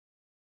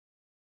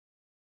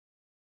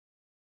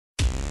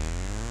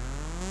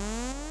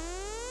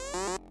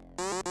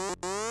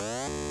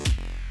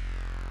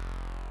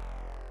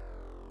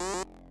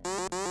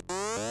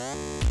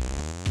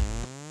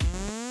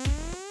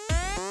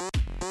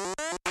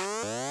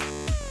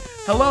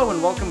Hello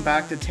and welcome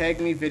back to Tag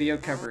Me Video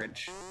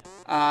Coverage.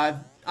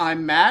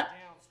 I'm Matt.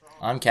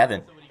 I'm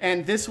Kevin.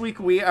 And this week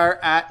we are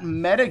at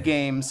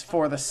MetaGamez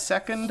for the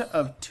second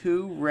of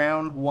 2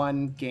 round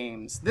 1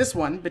 games. This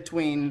one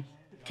between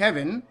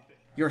Kevin,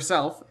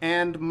 yourself,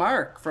 and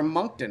Marc from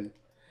Moncton.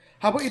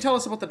 How about you tell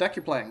us about the deck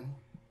you're playing?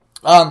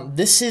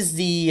 This is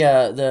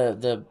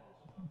the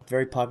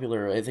very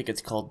popular, I think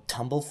it's called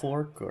Tumble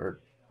Fork,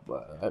 or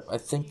I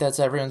think that's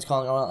everyone's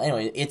calling it. Well,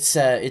 anyway, it's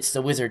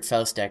the Wizard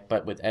Faust deck,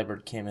 but with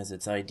Edward Kim as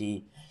its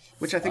ID.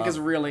 Which I think is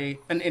really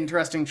an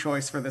interesting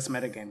choice for this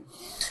metagame.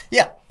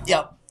 Yeah.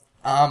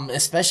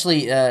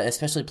 Especially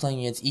playing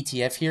against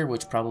ETF here,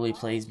 which probably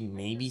plays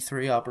maybe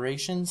 3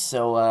 operations.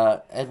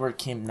 So Edward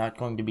Kim not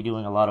going to be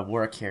doing a lot of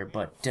work here,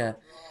 but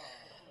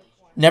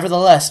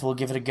nevertheless, we'll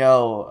give it a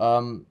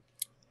go.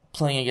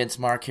 Playing against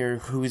Marc here,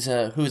 who's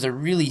a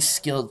really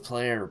skilled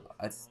player,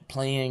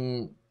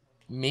 playing.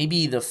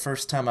 Maybe the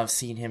first time I've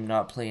seen him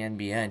not play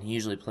NBN. He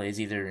usually plays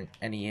either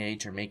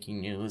NEH or Making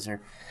News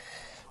or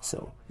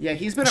so. Yeah,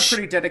 he's been a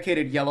pretty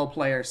dedicated yellow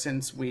player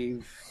since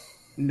we've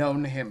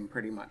known him,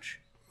 pretty much.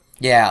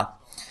 Yeah,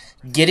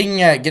 getting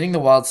the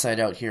wild side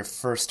out here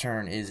first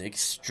turn is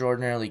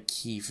extraordinarily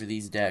key for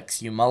these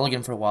decks. You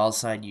mulligan for wild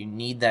side. You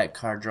need that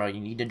card draw.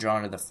 You need to draw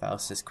into the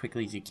Faust as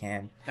quickly as you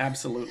can.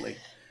 Absolutely.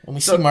 And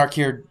we see Marc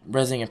here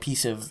resing a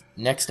piece of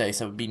next dice.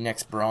 That would be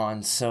next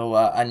bronze. So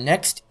a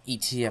next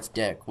ETF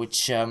deck,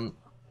 which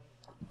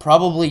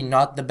probably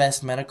not the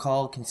best meta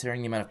call considering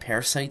the amount of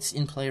parasites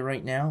in play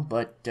right now,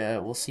 but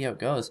we'll see how it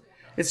goes.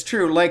 It's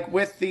true. Like,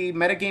 with the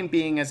metagame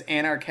being as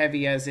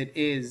Anarch-heavy as it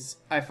is,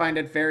 I find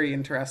it very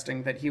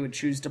interesting that he would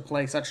choose to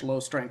play such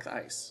low-strength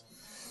ice.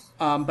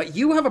 But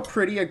you have a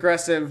pretty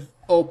aggressive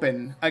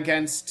open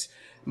against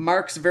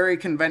Marc's very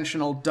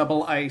conventional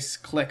double ice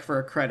click for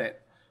a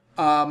credit.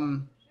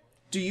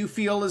 Do you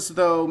feel as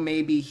though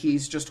maybe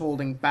he's just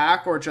holding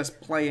back or just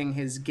playing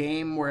his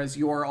game, whereas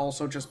you're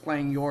also just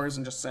playing yours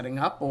and just setting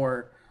up,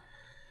 or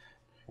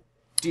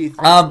do you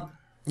think...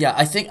 Yeah,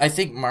 I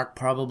think Marc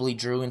probably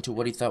drew into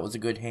what he thought was a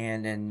good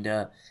hand,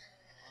 and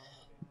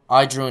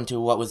I drew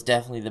into what was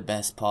definitely the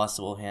best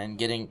possible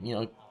hand.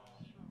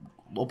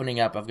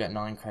 Opening up, I've got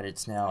 9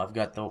 credits now. I've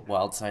got the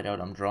wild side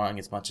out. I'm drawing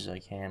as much as I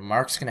can.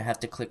 Marc's going to have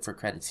to click for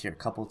credits here a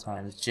couple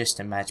times just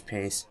to match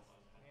pace.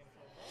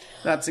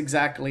 That's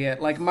exactly it.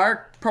 Like,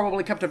 Marc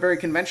probably kept a very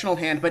conventional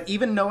hand, but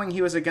even knowing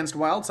he was against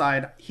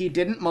Wildside, he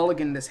didn't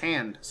mulligan this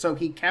hand, so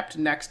he kept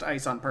next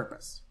ice on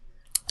purpose.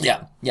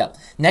 Yeah.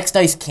 Next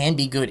ice can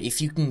be good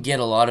if you can get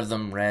a lot of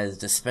them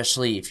rezzed,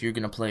 especially if you're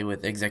going to play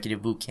with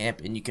Executive Boot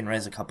Camp and you can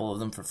res a couple of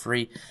them for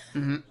free,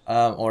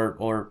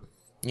 or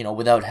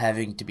without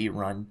having to be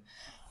run.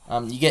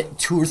 You get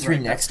 2 or 3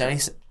 next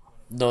ice.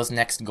 Those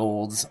next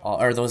golds,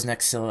 or those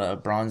next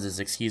bronzes,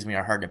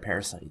 are hard to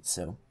parasite,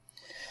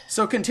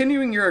 So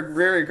continuing your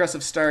very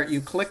aggressive start, you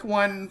click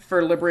 1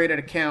 for liberated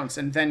accounts,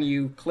 and then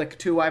you click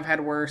 2, I've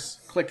had worse,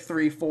 click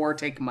 3, 4,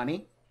 take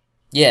money.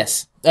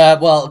 Yes.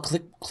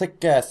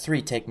 Click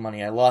 3, take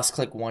money. I lost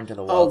click 1 to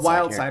the wild side. Oh,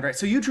 wild side, right.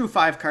 So you drew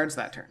 5 cards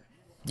that turn.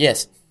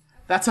 Yes.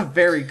 That's a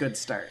very good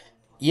start.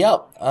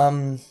 Yep.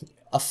 A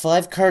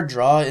 5-card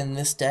draw in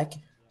this deck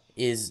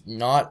is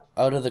not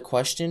out of the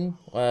question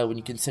when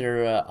you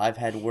consider I've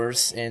had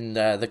worse, and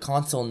the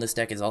console in this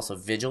deck is also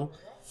Vigil.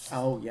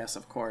 Oh, yes,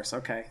 of course.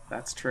 Okay,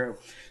 that's true.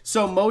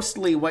 So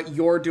mostly what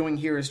you're doing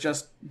here is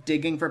just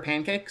digging for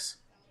pancakes?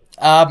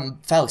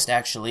 Faust,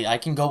 actually. I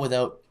can go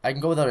without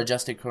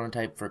adjusted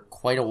chronotype for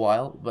quite a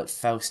while, but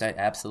Faust I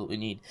absolutely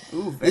need.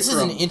 Ooh, this is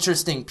an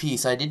interesting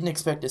piece. I didn't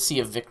expect to see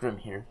a Vikram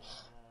here.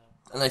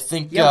 And I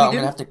think I'm going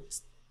to have to...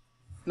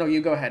 No,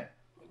 you go ahead.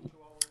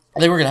 I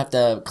think we're going to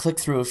have to click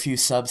through a few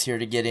subs here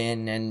to get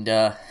in, and,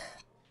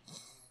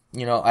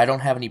 I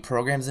don't have any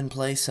programs in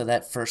place, so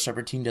that first sub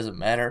routine doesn't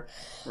matter.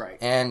 Right.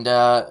 And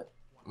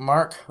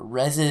Marc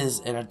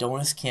reses an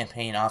Adonis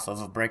campaign off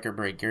of a Breaker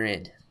Break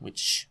grid,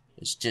 which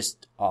is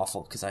just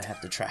awful because I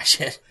have to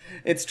trash it.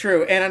 It's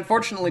true. And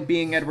unfortunately,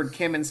 being Edward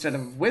Kim instead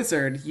of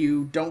Wizard,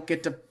 you don't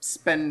get to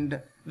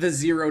spend the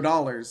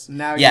 $0.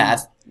 Now Yeah.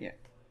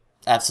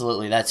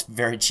 Absolutely. That's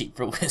very cheap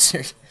for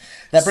Wizard.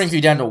 That brings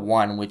me down to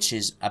 1, which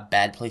is a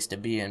bad place to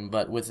be in,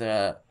 but with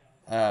a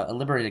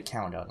liberated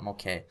count out, I'm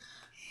okay.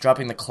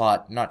 Dropping the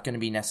Clot, not going to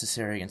be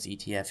necessary against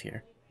ETF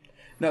here.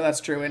 No, that's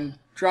true. And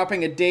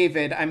dropping a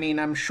David, I mean,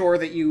 I'm sure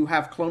that you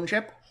have Clone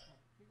Chip?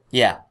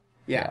 Yeah.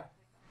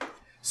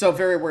 So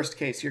very worst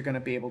case, you're going to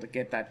be able to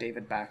get that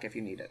David back if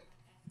you need it.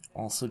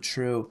 Also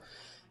true.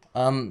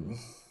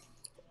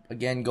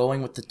 Again,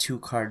 going with the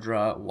 2-card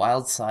draw,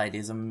 Wild Side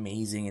is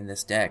amazing in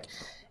this deck.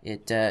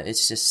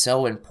 It's just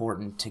so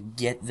important to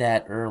get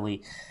that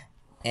early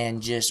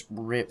and just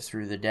rip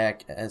through the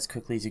deck as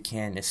quickly as you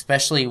can,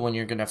 especially when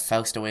you're going to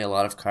Faust away a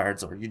lot of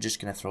cards or you're just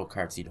going to throw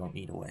cards you don't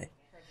need away.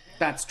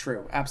 That's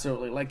true,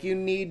 absolutely. Like, you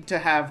need to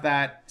have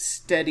that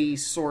steady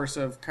source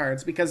of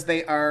cards because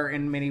they are,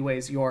 in many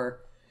ways,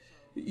 your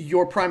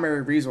your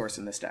primary resource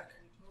in this deck.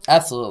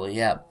 Absolutely,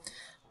 yeah.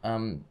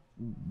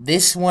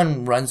 This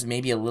one runs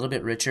maybe a little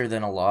bit richer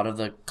than a lot of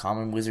the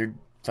common Wizard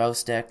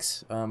Faust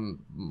decks,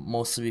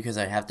 mostly because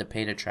I have to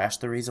pay to trash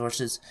the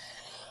resources.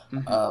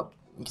 You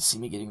can see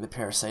me getting the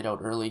Parasite out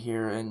early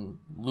here, and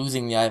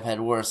losing the I've had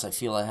worse. I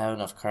feel I have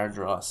enough card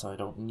draw, so I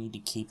don't need to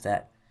keep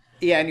that.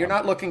 Yeah, and you're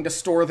not looking to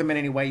store them in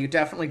any way. You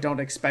definitely don't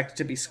expect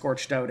to be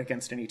scorched out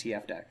against an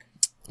ETF deck.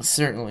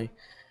 Certainly.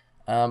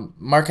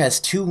 Marc has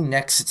 2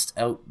 Nexts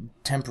out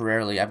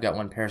temporarily. I've got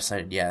 1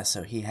 Parasited, yeah,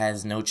 so he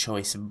has no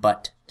choice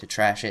but to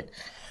trash it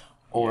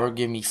or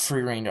give me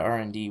free reign to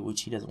R&D,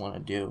 which he doesn't want to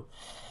do.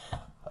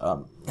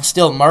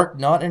 Still, Marc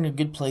not in a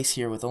good place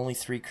here with only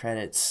 3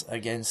 credits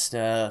against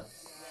a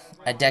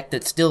deck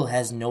that still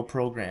has no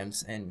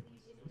programs and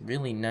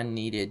really none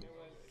needed.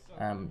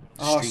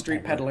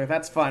 Street Peddler,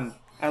 that's fun.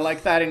 I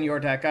like that in your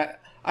deck.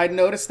 I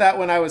noticed that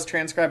when I was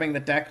transcribing the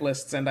deck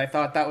lists, and I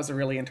thought that was a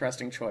really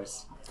interesting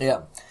choice.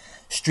 Yeah.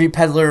 Street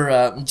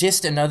Peddler,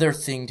 just another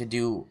thing to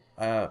do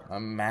a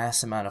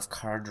mass amount of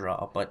card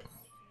draw, but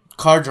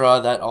card draw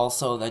that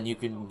also then you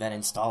can then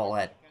install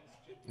at,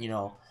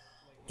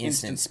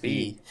 instant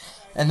speed.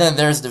 And then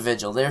there's the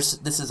Vigil.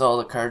 This is all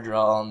the card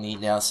draw I'll need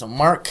now. So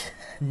Marc,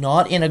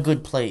 not in a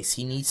good place.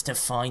 He needs to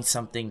find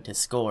something to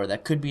score.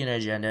 That could be an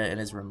agenda in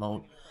his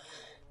remote.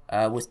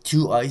 With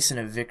 2 Ice and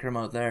a Vikram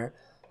out there,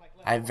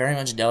 I very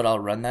much doubt I'll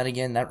run that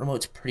again. That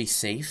remote's pretty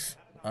safe.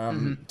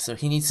 So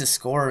he needs to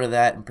score to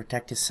that and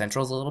protect his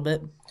centrals a little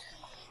bit.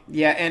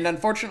 Yeah, and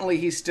unfortunately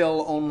he's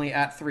still only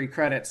at 3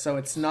 credits, so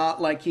it's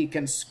not like he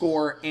can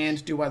score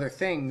and do other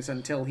things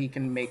until he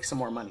can make some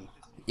more money.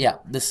 Yeah,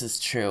 this is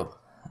true.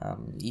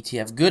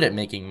 ETF good at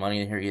making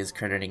money. Here he is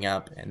crediting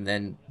up and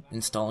then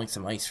installing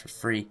some ice for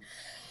free.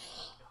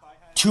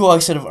 2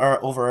 ice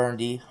over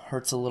R&D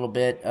hurts a little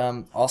bit.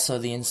 Also,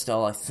 the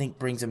install, I think,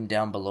 brings him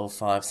down below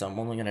 5, so I'm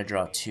only going to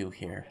draw 2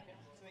 here.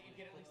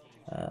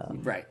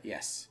 Right,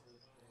 yes.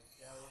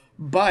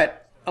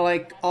 But,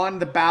 on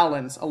the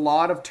balance, a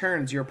lot of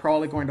turns, you're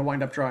probably going to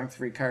wind up drawing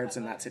 3 cards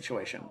in that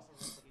situation.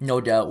 No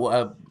doubt.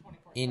 Well,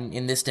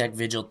 in this deck,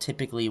 Vigil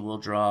typically will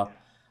draw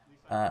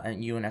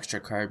an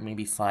extra card,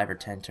 maybe 5 to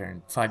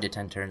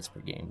 10 turns per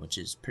game, which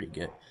is pretty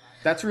good.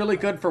 That's really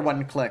good for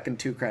 1 click and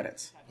 2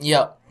 credits.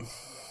 Yep.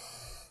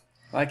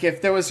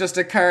 If there was just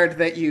a card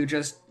that you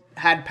just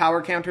had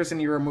power counters and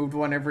you removed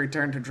 1 every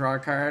turn to draw a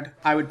card,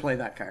 I would play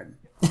that card.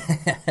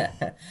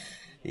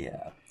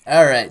 Yeah.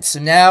 Alright, so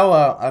now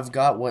I've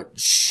got what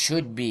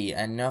should be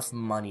enough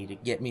money to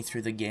get me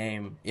through the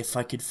game if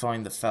I could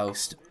find the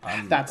Faust.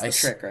 That's the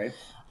trick, right?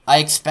 I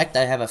expect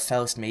I have a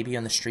Faust maybe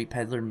on the Street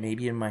Peddler,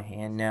 maybe in my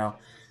hand now.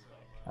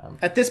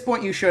 At this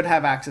point, you should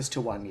have access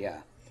to 1,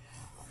 yeah.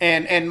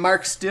 And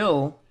Marc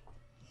still,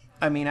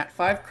 at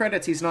 5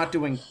 credits, he's not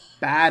doing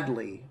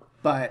badly.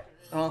 But,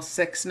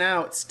 6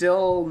 now, it's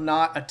still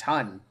not a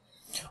ton.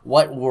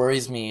 What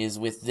worries me is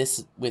with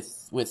this,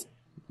 with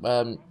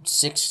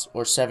 6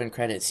 or 7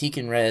 credits, he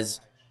can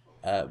res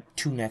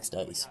 2 next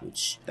ice,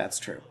 which that's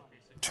true.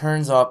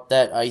 Turns up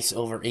that ice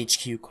over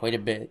HQ quite a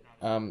bit.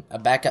 A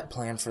backup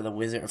plan for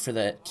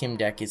the Kim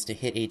deck is to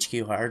hit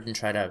HQ hard and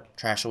try to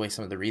trash away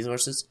some of the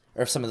resources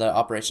or some of the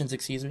operations.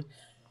 Excuse me.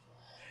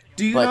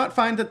 Do you not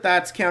find that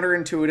that's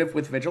counterintuitive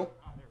with Vigil?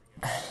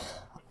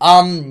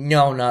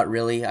 No, not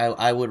really.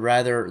 I would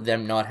rather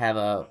them not have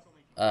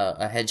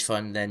a hedge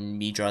fund than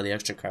me draw the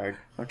extra card.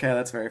 Okay,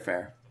 that's very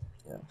fair.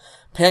 Yeah.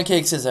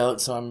 Pancakes is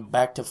out, so I'm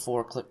back to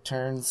 4-click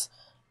turns.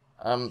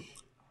 I'm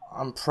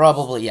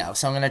probably,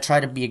 so I'm going to try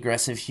to be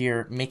aggressive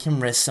here. Make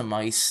him risk some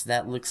ice.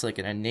 That looks like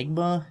an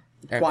Enigma.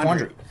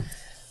 Quandary.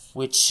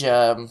 Which,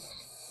 an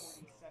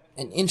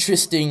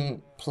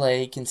interesting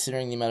play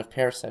considering the amount of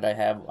Parasite I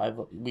have.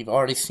 We've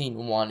already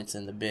seen 1. It's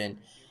in the bin.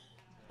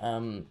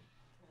 I'm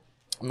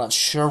not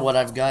sure what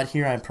I've got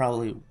here.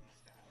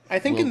 I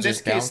think in this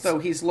case, though,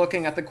 he's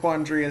looking at the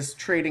Quandary as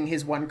trading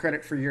his 1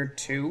 credit for your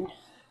 2.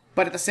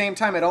 But at the same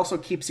time, it also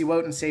keeps you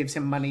out and saves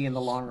him money in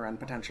the long run,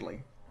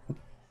 potentially.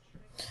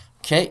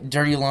 Okay,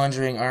 Dirty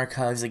Laundering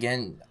Archives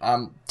again.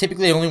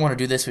 Typically, I only want to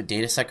do this with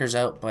Data Suckers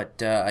out,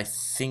 but I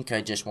think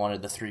I just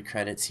wanted the 3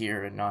 credits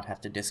here and not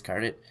have to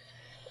discard it.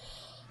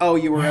 Oh,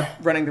 you were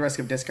running the risk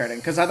of discarding,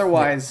 because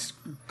otherwise,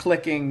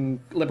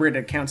 clicking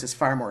liberated accounts is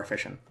far more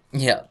efficient.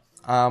 Yeah.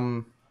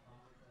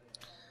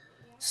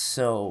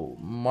 So,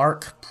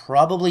 Marc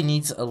probably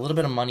needs a little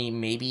bit of money.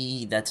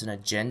 Maybe that's an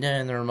agenda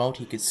in the remote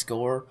he could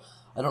score.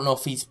 I don't know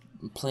if he's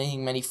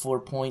playing many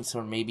 4 points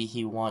or maybe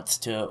he wants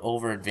to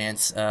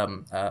over-advance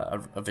a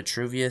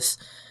Vitruvius.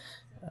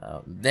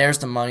 There's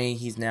the money.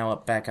 He's now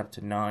back up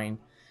to 9.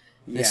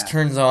 This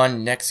turns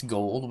on Next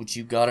Gold, which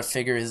you gotta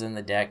figure is in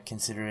the deck,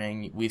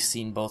 considering we've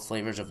seen both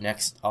flavors of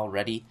Next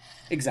already.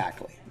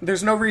 Exactly.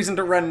 There's no reason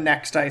to run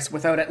Next Ice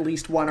without at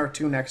least 1 or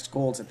 2 Next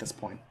Golds at this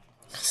point.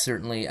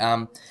 Certainly.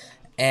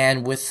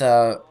 And with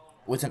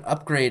an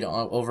upgrade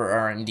over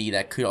R&D,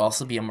 that could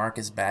also be a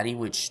Marcus Batty,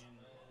 which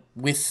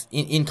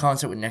in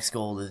concert with Next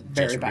Gold is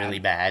just really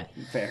bad.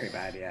 Very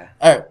bad, yeah.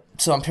 Alright,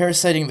 so I'm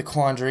parasiting the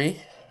Quandary.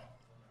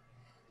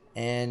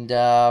 And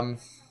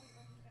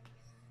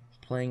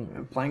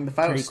playing the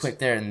Faust. pretty quick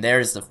there, and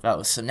there's the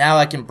Faust. So now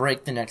I can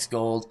break the next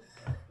gold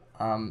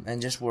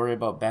and just worry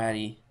about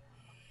baddie.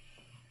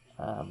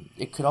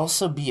 It could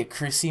also be a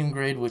Crisium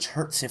grid, which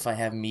hurts if I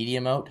have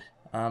medium out.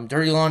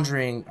 Dirty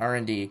Laundering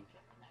R&D.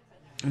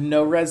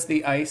 No res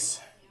the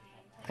ice,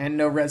 and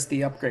no res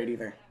the upgrade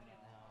either.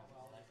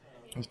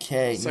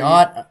 Okay, so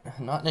not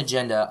an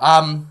agenda.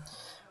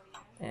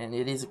 And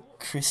it is a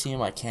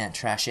Crisium. I can't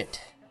trash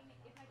it.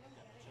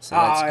 So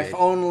that's good. If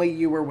only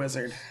you were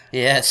wizard.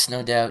 Yes,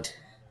 no doubt.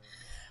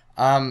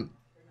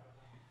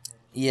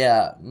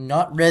 Yeah,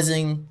 not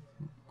resing.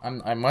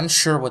 I'm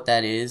unsure what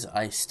that is.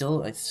 I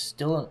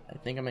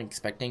think I'm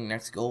expecting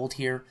next gold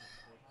here,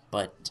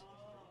 but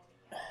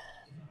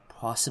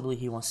possibly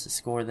he wants to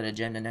score that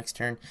agenda next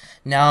turn.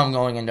 Now I'm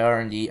going into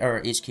R&D or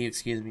HQ.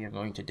 Excuse me. I'm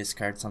going to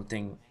discard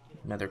something,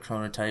 another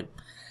chronotype,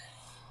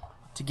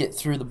 to get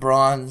through the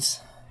bronze.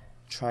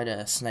 Try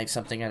to snipe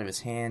something out of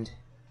his hand.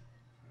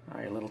 All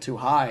right, a little too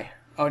high.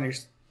 Oh, and you're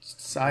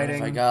siding.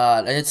 Oh my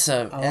god, it's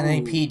a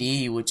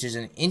NAPD, which is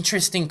an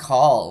interesting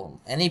call.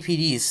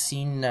 NAPD has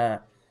seen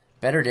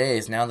better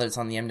days now that it's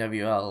on the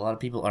MWL. A lot of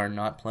people are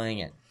not playing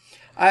it.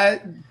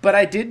 But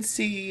I did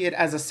see it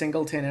as a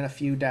singleton in a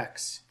few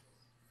decks.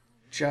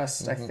 I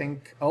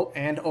think... Oh,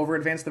 and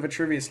over-advance the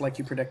Vitruvius like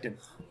you predicted.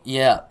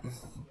 Yeah.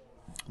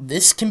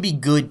 This can be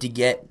good to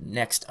get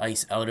next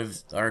ice out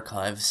of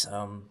archives,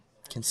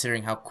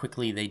 considering how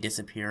quickly they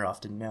disappear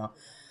often now.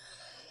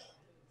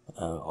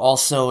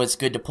 Also, it's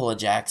good to pull a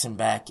Jackson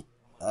back.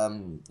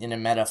 In a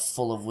meta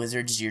full of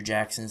wizards, your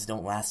Jacksons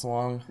don't last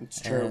long. It's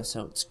true.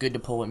 So it's good to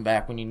pull him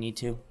back when you need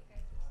to.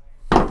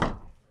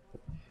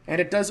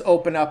 And it does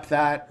open up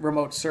that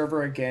remote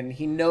server again.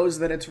 He knows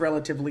that it's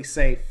relatively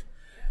safe.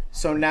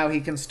 So now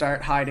he can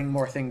start hiding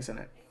more things in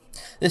it.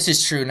 This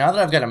is true. Now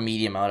that I've got a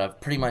medium out, I've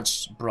pretty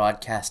much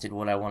broadcasted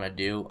what I want to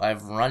do.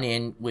 I've run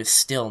in with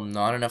still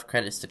not enough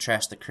credits to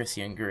trash the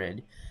Crisium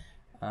grid,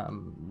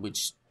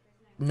 which...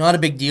 Not a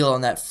big deal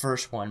on that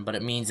first one, but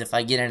it means if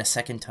I get in a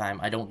second time,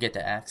 I don't get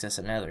to access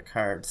another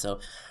card. So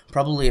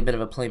probably a bit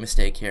of a play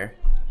mistake here.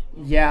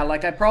 Yeah,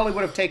 like I probably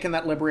would have taken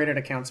that liberated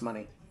accounts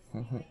money.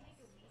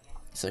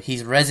 So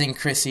he's resing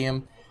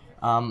Crisium.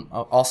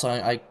 Also,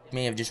 I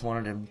may have just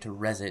wanted him to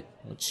res it,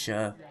 which...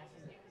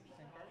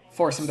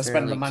 Force him to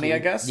spend the money, key. I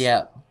guess?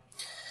 Yeah.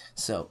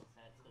 So...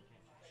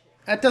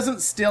 It doesn't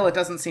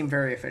seem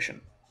very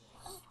efficient.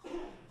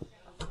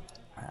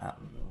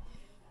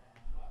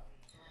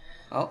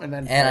 Oh, and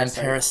then I'm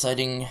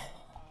parasiting.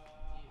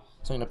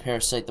 So I'm going to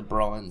parasite the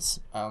bronze,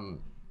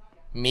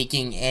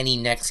 making any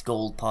next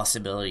gold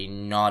possibility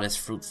not as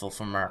fruitful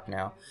for Marc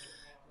now.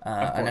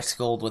 A next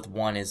gold with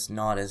 1 is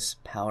not as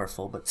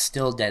powerful, but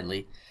still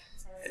deadly.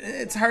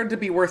 It's hard to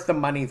be worth the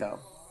money, though.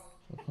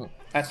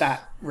 At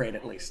that rate,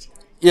 at least.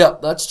 Yeah,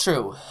 that's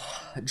true.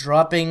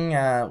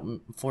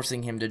 Dropping,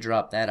 forcing him to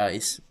drop that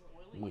ice,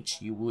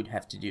 which you would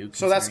have to do,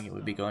 considering it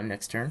would be going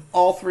next turn.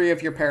 All 3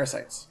 of your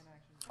parasites.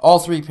 All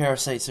 3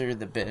 parasites are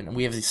the bit.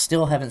 We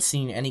still haven't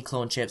seen any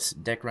clone chips.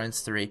 Deck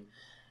runs 3.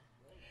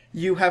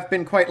 You have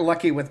been quite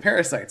lucky with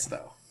parasites,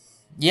 though.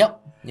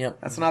 Yep.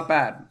 That's not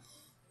bad.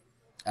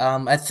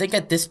 I think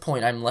at this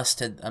point I'm less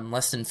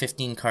than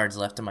 15 cards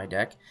left in my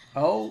deck.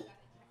 Oh.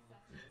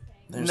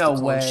 There's no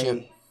the way.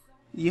 chip.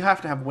 You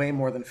have to have way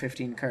more than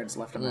 15 cards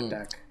left in that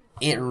deck.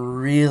 It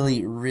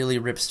really, really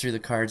rips through the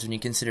cards when you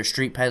consider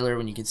Street Peddler,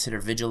 when you consider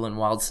Vigil and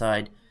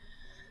Wildside.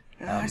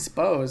 I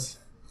suppose.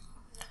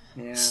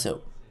 Yeah.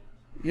 So...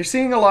 You're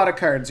seeing a lot of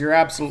cards. You're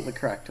absolutely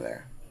correct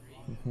there.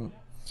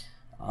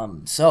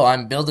 So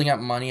I'm building up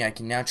money. I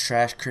can now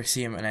trash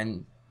Crisium, and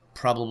I'm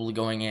probably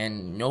going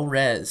in no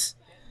res.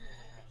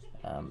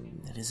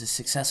 It is a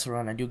successful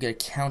run. I do get a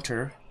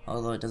counter,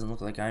 although it doesn't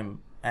look like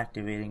I'm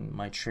activating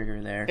my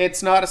trigger there.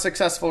 It's not a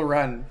successful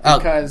run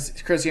because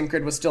Crisium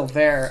grid was still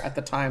there at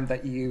the time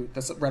that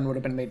this run would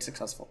have been made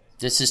successful.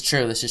 This is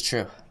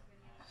true.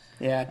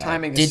 Yeah,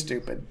 timing is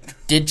stupid.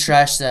 Did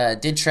trash the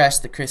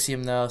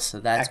Crisium though, so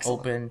that's excellent.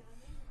 Open.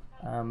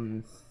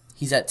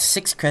 He's at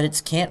 6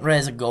 credits. Can't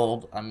res a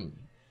gold.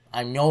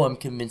 I know I'm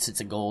convinced it's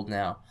a gold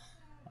now.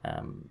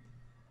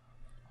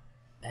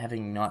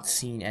 Having not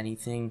seen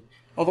anything.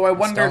 Although I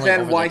wonder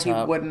then why he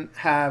wouldn't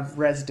have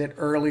resed it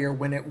earlier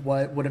when it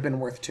would have been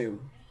worth 2.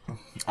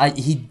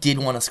 He did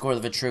want to score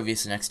the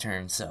Vitruvius next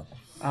turn, so.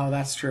 Oh,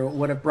 that's true. It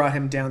would have brought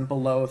him down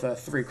below the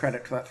 3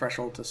 credit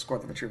threshold to score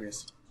the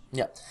Vitruvius.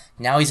 Yep.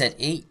 Now he's at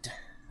 8.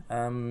 So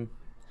I'm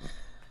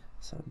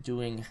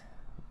doing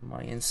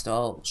my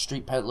install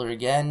Street Peddler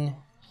again.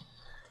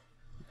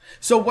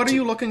 So what are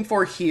you looking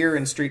for here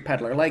in Street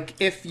Peddler? Like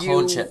if you...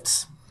 Clone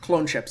chips.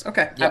 Clone chips.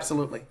 Okay, yep.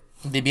 Absolutely.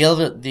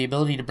 The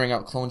ability to bring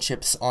out clone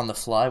chips on the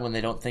fly when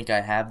they don't think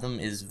I have them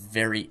is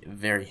very,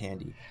 very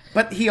handy.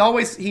 But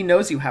he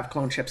knows you have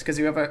clone chips because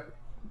you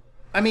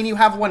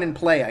have one in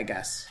play, I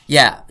guess.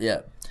 Yeah.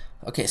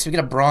 Okay, so we get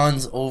a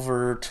bronze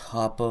over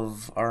top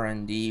of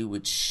R&D,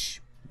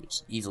 which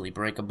is easily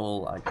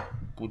breakable. I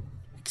would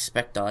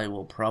expect I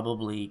will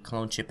probably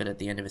clone chip it at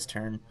the end of his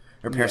turn.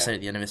 Or parasite at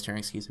the end of his turn,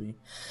 excuse me.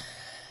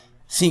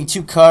 Seeing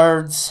 2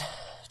 cards,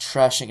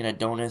 trashing an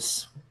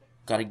Adonis.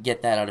 got to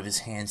get that out of his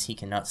hands. He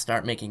cannot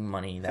start making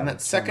money. And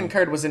that second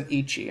card was an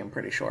Ichi, I'm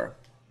pretty sure.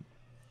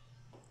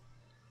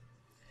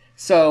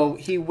 So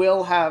he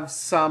will have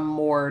some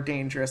more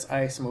dangerous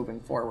ice moving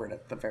forward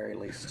at the very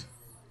least.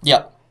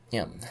 Yep.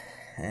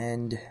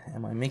 And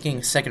am I making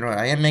a second run?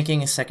 I am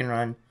making a second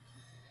run.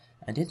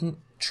 I didn't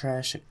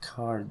trash a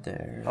card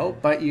there. Oh,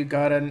 but you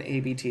got an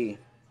ABT.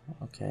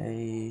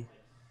 Okay.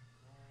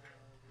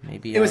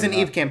 Maybe it was an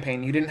Eve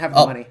campaign. You didn't have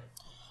the money.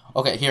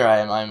 Okay, here I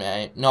am. I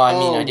mean,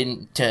 I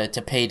didn't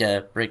to pay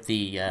to break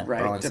the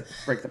bronze. To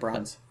break the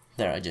bronze.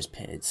 There, I just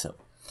paid. So.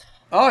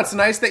 Oh, it's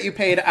nice that you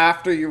paid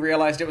after you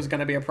realized it was going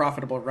to be a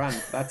profitable run.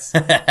 That's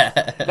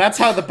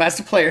how the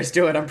best players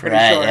do it. I'm pretty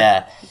sure.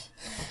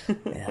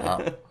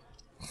 Yeah.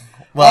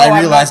 Well, I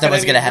realized I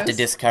was going to have to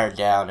discard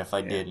down if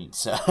I didn't.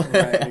 So.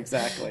 Right,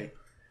 exactly.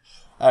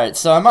 All right,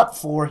 so I'm up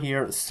 4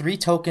 here. 3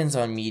 tokens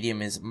on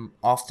medium is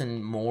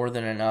often more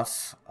than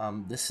enough.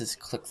 This is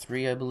click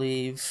 3, I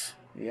believe.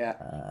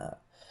 Yeah.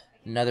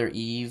 Another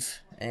Eve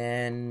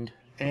and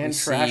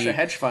trash a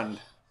hedge fund.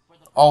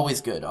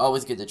 Always good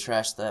to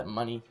trash that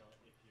money.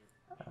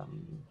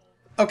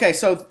 Okay,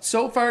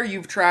 so far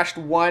you've trashed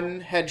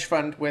 1 hedge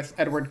fund with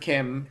Edward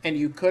Kim, and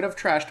you could have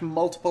trashed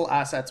multiple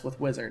assets with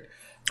Wizard.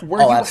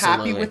 Were you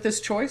happy with this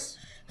choice?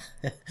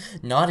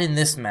 Not in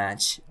this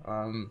match.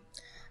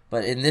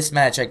 But in this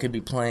match, I could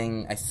be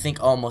playing, I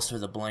think, almost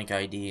with a blank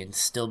ID and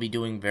still be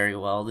doing very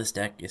well. This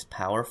deck is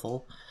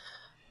powerful.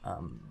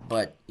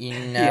 But with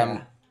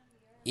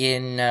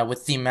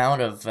the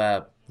amount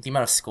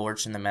of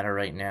Scorch in the meta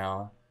right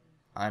now,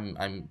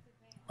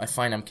 I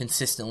find I'm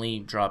consistently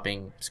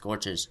dropping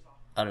Scorches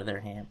out of their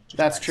hand.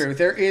 That's true.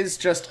 There is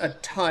just a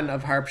ton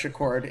of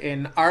Harpsichord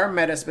in our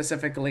meta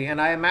specifically,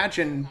 and I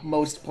imagine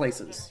most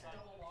places.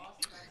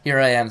 Here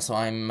I am, so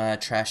I'm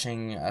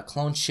trashing a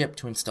clone ship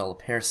to install a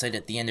Parasite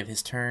at the end of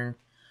his turn,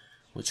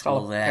 which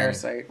will then...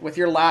 Parasite, with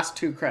your last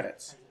 2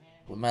 credits.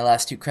 With my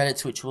last 2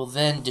 credits, which will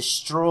then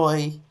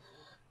destroy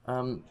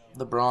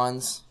the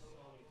bronze,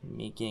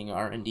 making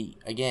R&D,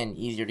 again,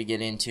 easier to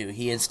get into.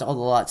 He installed a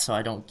lot, so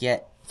I don't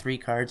get 3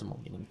 cards, I'm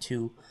only getting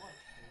 2.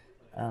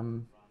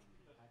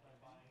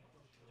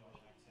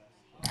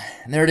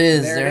 There it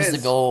is. There's the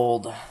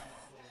gold.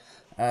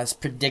 As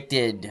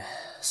predicted.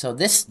 So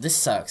this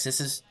sucks. This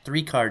is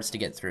 3 cards to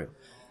get through.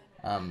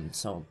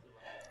 So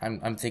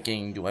I'm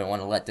thinking, do I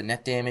want to let the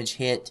net damage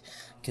hit?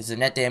 Because the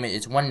net damage,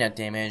 it's 1 net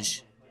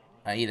damage.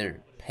 I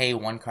either pay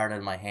 1 card out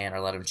of my hand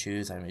or let him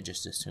choose. I may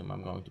just assume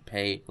I'm going to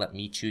pay. Let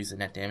me choose the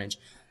net damage.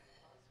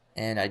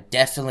 And I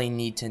definitely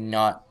need to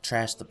not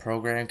trash the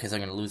program because I'm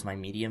going to lose my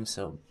medium.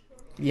 So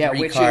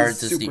 3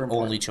 cards is the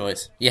only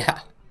choice. Yeah.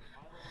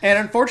 And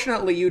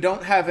unfortunately, you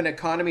don't have an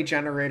economy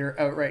generator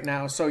out right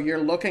now, so you're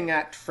looking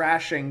at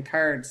trashing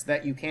cards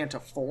that you can't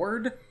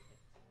afford,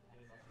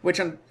 which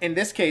in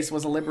this case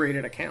was a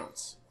liberated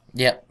accounts.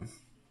 Yep.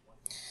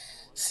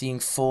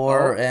 Seeing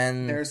 4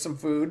 and... There's some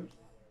food.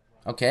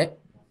 Okay.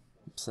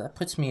 So that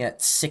puts me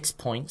at 6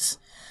 points.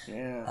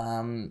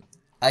 Yeah.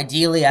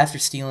 Ideally, after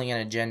stealing an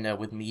agenda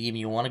with medium,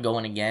 you want to go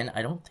in again.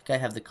 I don't think I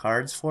have the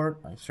cards for it.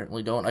 I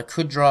certainly don't. I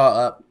could draw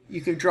up.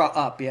 You could draw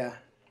up, yeah.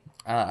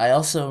 I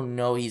also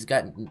know he's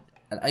got an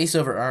ice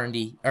over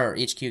R&D, or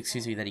HQ,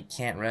 excuse me, that he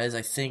can't res.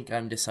 I think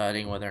I'm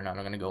deciding whether or not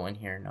I'm going to go in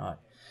here or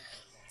not.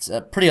 It's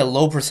a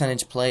low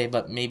percentage play,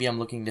 but maybe I'm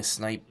looking to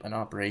snipe an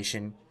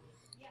operation.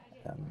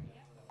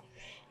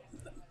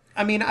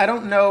 I mean, I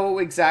don't know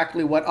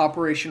exactly what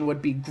operation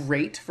would be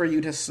great for you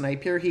to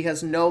snipe here. He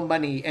has no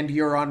money, and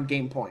you're on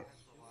game point.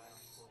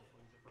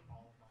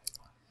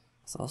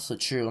 It's also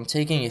true. I'm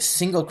taking a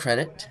single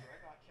credit.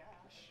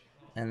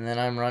 And then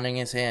I'm running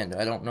his hand.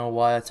 I don't know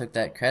why I took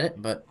that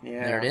credit, but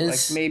there it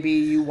is. Like maybe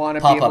you want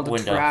to be able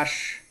to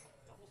trash...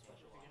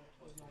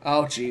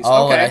 Oh, jeez.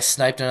 Oh, okay. And I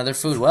sniped another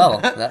food. Well,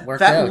 that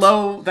worked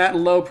out. That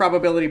low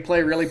probability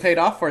play really paid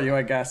off for you,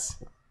 I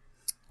guess.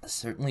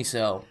 Certainly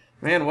so.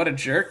 Man, what a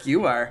jerk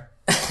you are.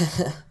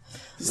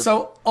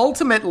 So,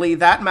 ultimately,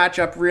 that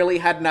matchup really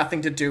had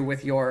nothing to do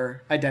with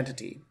your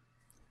identity.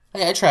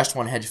 Hey, I trashed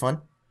 1 hedge fund.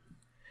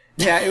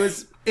 Yeah, it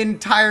was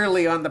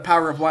entirely on the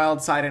power of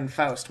Wildside and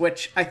Faust,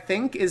 which I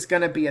think is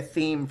going to be a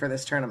theme for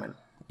this tournament.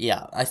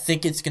 Yeah, I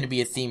think it's going to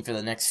be a theme for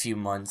the next few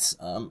months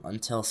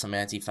until some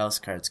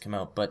anti-Faust cards come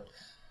out. But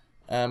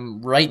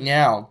right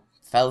now,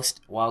 Faust,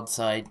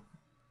 Wildside,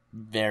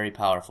 very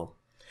powerful.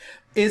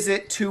 Is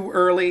it too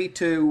early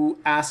to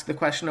ask the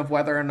question of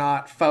whether or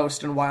not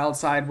Faust and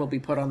Wildside will be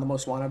put on the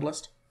most wanted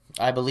list?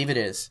 I believe it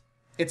is.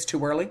 It's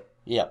too early?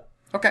 Yep.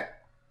 Okay.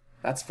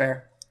 That's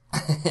fair.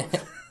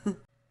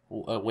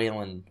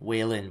 Wayland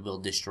will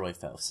destroy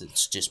Faust.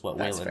 It's just what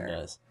Wayland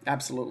does.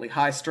 Absolutely.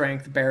 High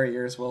strength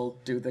barriers will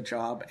do the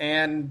job.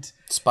 And...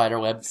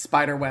 Spiderweb.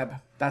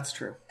 That's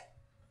true.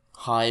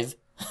 Hive.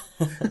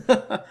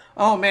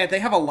 Oh, man. They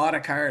have a lot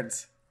of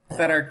cards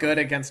that are good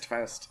against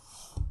Faust.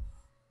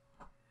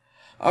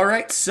 All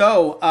right.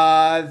 So,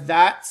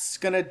 that's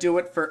going to do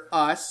it for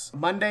us.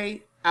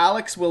 Monday,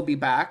 Alex will be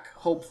back,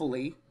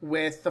 hopefully,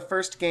 with the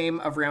first game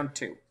of round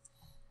 2.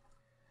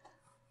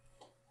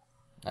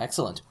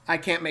 Excellent. I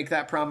can't make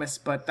that promise,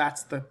 but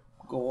that's the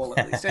goal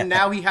at least. And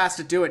now he has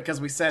to do it because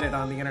we said it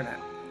on the internet.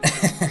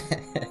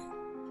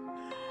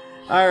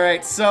 All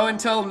right, so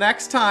until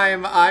next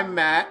time, I'm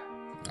Matt.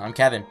 I'm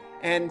Kevin.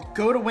 And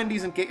go to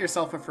Wendy's and get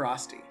yourself a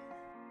Frosty.